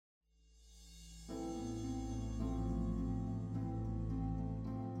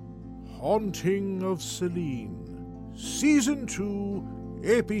Haunting of Selene, Season 2,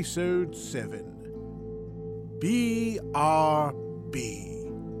 Episode 7. B.R.B.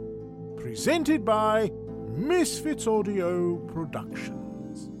 Presented by Misfits Audio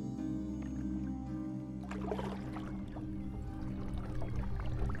Productions.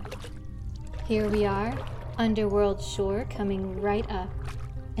 Here we are, Underworld Shore coming right up.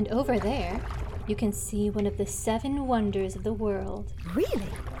 And over there, you can see one of the 7 wonders of the world. Really?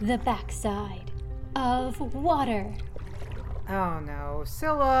 The backside of water. Oh no,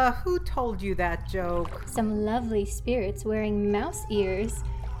 Scylla, who told you that joke? Some lovely spirits wearing mouse ears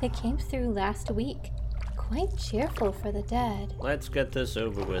that came through last week. Quite cheerful for the dead. Let's get this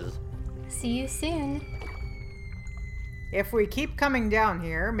over with. See you soon. If we keep coming down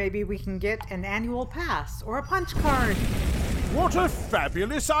here, maybe we can get an annual pass or a punch card. What a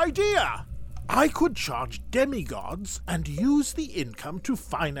fabulous idea! I could charge demigods and use the income to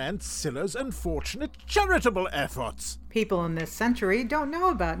finance Scylla's unfortunate charitable efforts. People in this century don't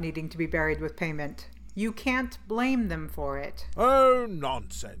know about needing to be buried with payment. You can't blame them for it. Oh,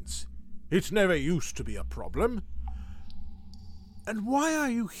 nonsense. It never used to be a problem. And why are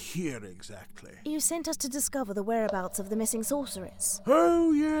you here exactly? You sent us to discover the whereabouts of the missing sorceress.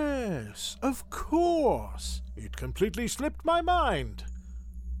 Oh, yes, of course. It completely slipped my mind.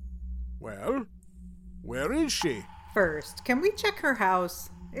 Well, where is she? First, can we check her house?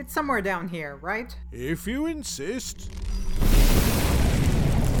 It's somewhere down here, right? If you insist.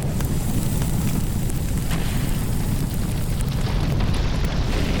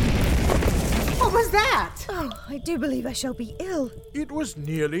 What was that? Oh, I do believe I shall be ill. It was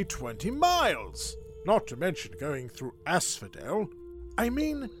nearly 20 miles. Not to mention going through Asphodel. I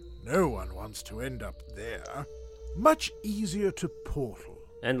mean, no one wants to end up there. Much easier to portal.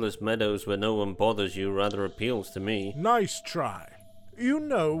 Endless meadows where no one bothers you rather appeals to me. Nice try. You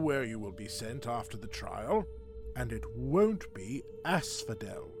know where you will be sent after the trial, and it won't be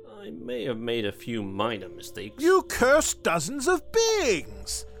Asphodel. I may have made a few minor mistakes. You curse dozens of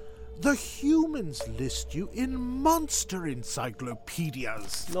beings! The humans list you in monster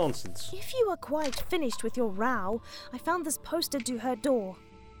encyclopedias. Nonsense. If you are quite finished with your row, I found this posted to her door.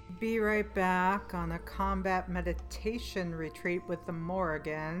 Be right back on a combat meditation retreat with the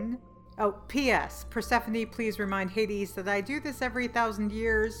Morrigan. Oh, P.S. Persephone, please remind Hades that I do this every 1,000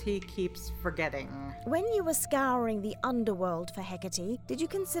 years. He keeps forgetting. When you were scouring the underworld for Hecate, did you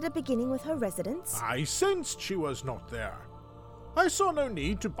consider beginning with her residence? I sensed she was not there. I saw no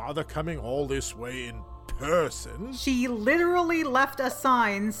need to bother coming all this way in person. She literally left a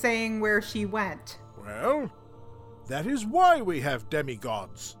sign saying where she went. Well, that is why we have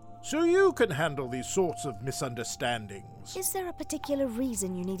demigods, so you can handle these sorts of misunderstandings. Is there a particular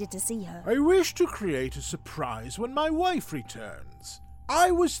reason you needed to see her? I wish to create a surprise when my wife returns.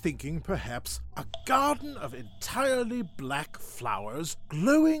 I was thinking perhaps a garden of entirely black flowers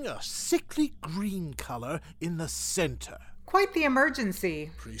glowing a sickly green color in the center. Quite the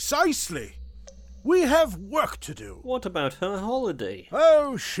emergency. Precisely. We have work to do. What about her holiday?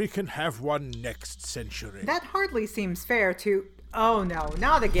 Oh, she can have one next century. That hardly seems fair to... Oh no,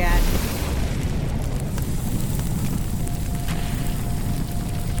 not again.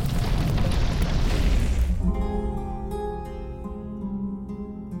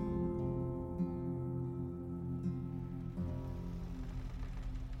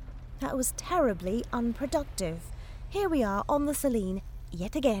 That was terribly unproductive. Here we are on the Selene,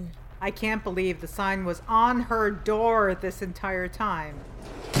 yet again. I can't believe the sign was on her door this entire time.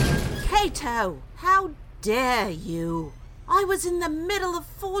 Cato, how dare you? I was in the middle of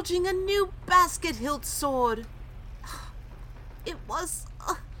forging a new basket-hilt sword. It was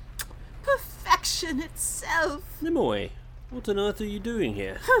perfection itself. Nimue, what on earth are you doing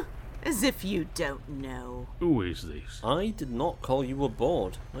here? As if you don't know. Who is this? I did not call you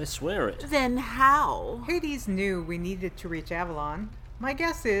aboard. I swear it. Then how? Hades knew we needed to reach Avalon. My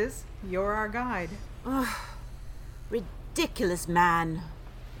guess is you're our guide. Ridiculous man.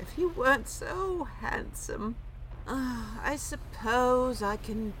 If you weren't so handsome. I suppose I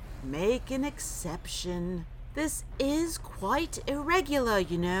can make an exception. This is quite irregular,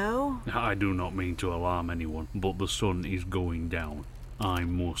 you know. I do not mean to alarm anyone, but the sun is going down. I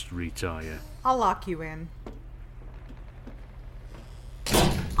must retire. I'll lock you in.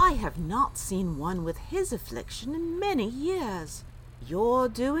 I have not seen one with his affliction in many years. Your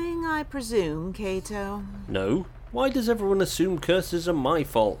doing, I presume, Cato? No. Why does everyone assume curses are my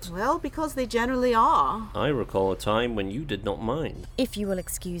fault? Well, because they generally are. I recall a time when you did not mind. If you will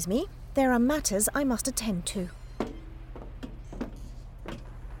excuse me, there are matters I must attend to.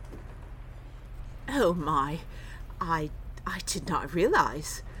 Oh my, I did not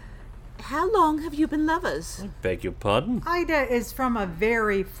realize. how long have you been lovers? I beg your pardon? Ida is from a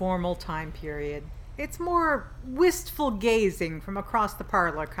very formal time period. It's more wistful gazing from across the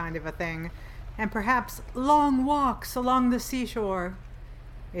parlor kind of a thing, and perhaps long walks along the seashore.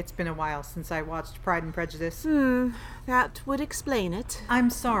 It's been a while since I watched Pride and Prejudice. That would explain it. I'm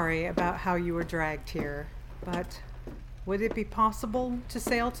sorry about how you were dragged here, but would it be possible to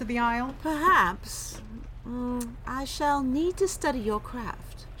sail to the Isle? Perhaps. I shall need to study your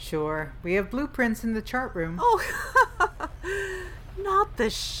craft. Sure, we have blueprints in the chart room. Oh, not the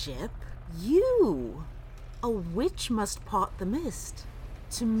ship. You. A witch must part the mist.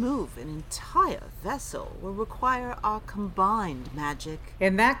 To move an entire vessel will require our combined magic.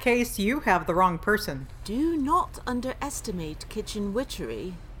 In that case, you have the wrong person. Do not underestimate kitchen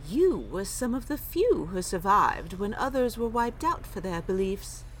witchery. You were some of the few who survived when others were wiped out for their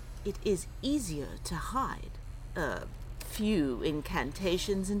beliefs. It is easier to hide. A few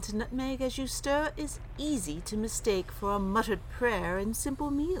incantations into nutmeg as you stir is easy to mistake for a muttered prayer and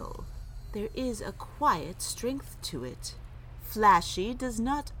simple meal. There is a quiet strength to it. Flashy does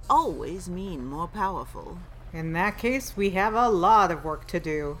not always mean more powerful. In that case, we have a lot of work to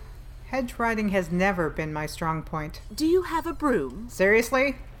do. Hedge riding has never been my strong point. Do you have a broom?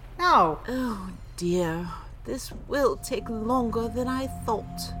 Seriously? No. Oh dear, this will take longer than I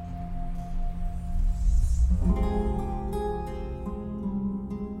thought.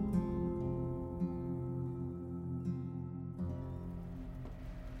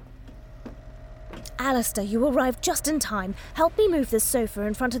 Alistair, you arrived just in time. Help me move this sofa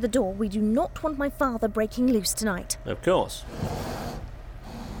in front of the door. We do not want my father breaking loose tonight. Of course.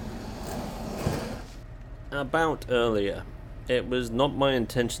 About earlier. It was not my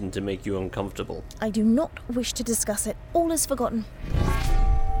intention to make you uncomfortable. I do not wish to discuss it. All is forgotten.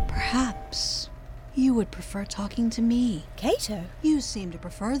 Perhaps you would prefer talking to me. Cato? You seem to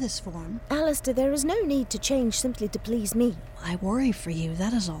prefer this form. Alistair, there is no need to change simply to please me. I worry for you,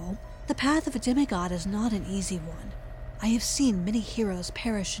 that is all. The path of a demigod is not an easy one. I have seen many heroes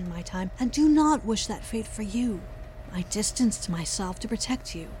perish in my time, and do not wish that fate for you. I distanced myself to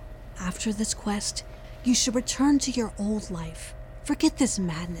protect you. After this quest, you should return to your old life. Forget this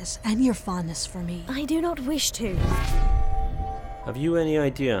madness and your fondness for me. I do not wish to. Have you any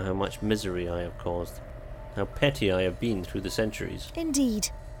idea how much misery I have caused? How petty I have been through the centuries? Indeed.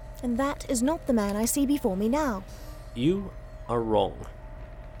 And that is not the man I see before me now. You are wrong.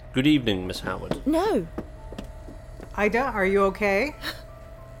 Good evening, Miss Howard. No. Ida, are you okay?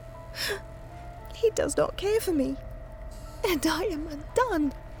 He does not care for me. And I am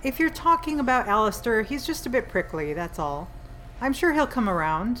undone. If you're talking about Alistair, he's just a bit prickly, that's all. I'm sure he'll come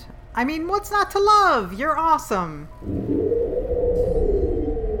around. I mean, what's not to love? You're awesome.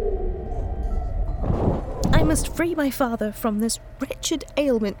 I must free my father from this wretched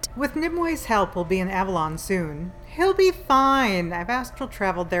ailment. With Nimwe's help, we'll be in Avalon soon. He'll be fine. I've astral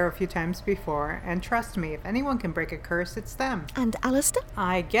traveled there a few times before, and trust me, if anyone can break a curse, it's them. And Alistair?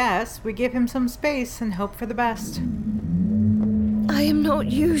 I guess we give him some space and hope for the best. I am not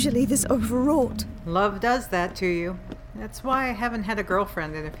usually this overwrought. Love does that to you. That's why I haven't had a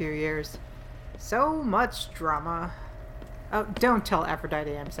girlfriend in a few years. So much drama. Oh, don't tell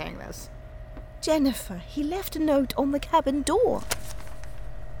Aphrodite I'm saying this. Jennifer, he left a note on the cabin door.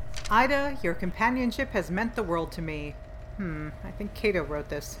 Ida, your companionship has meant the world to me. I think Cato wrote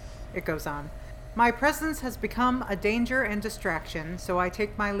this. It goes on. My presence has become a danger and distraction, so I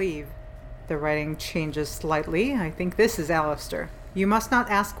take my leave. The writing changes slightly. I think this is Alistair. You must not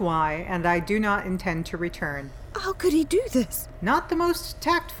ask why, and I do not intend to return. How could he do this? Not the most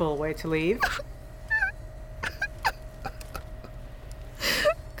tactful way to leave.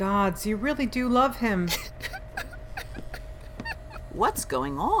 Gods, you really do love him. What's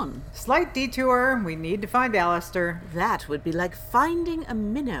going on? Slight detour. We need to find Alistair. That would be like finding a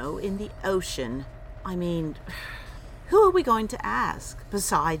minnow in the ocean. I mean, who are we going to ask?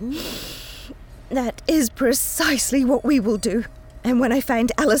 Poseidon? That is precisely what we will do. And when I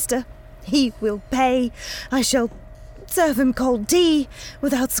find Alistair, he will pay. I shall serve him cold tea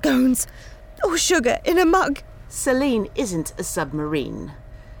without scones or sugar in a mug. Selene isn't a submarine.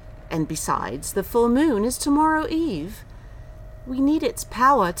 And besides, the full moon is tomorrow eve. We need its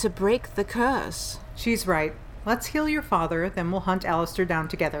power to break the curse. She's right. Let's heal your father, then we'll hunt Alistair down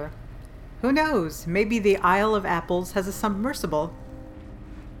together. Who knows? Maybe the Isle of Apples has a submersible.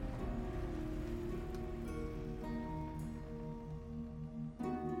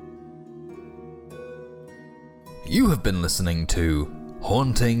 You have been listening to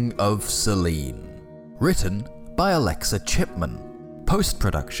Haunting of Selene, written by Alexa Chipman,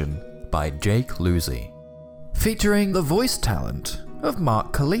 post-production by Jake Lucy, featuring the voice talent of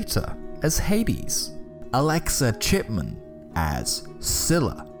Mark Kalita as Hades, Alexa Chipman as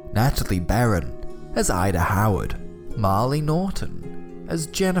Scylla, Natalie Barron as Ida Howard, Marley Norton as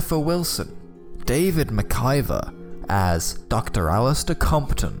Jennifer Wilson, David McIver as Dr. Alistair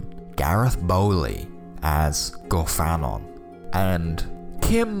Compton, Gareth Bowley as Gorfanon, and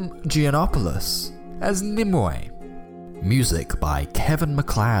Kim Giannopoulos as Nimue. Music by Kevin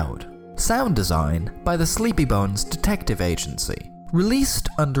MacLeod. Sound design by the Sleepy Bones Detective Agency. Released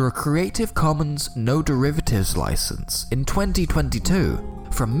under a Creative Commons No Derivatives license in 2022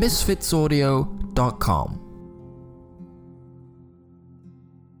 from misfitsaudio.com.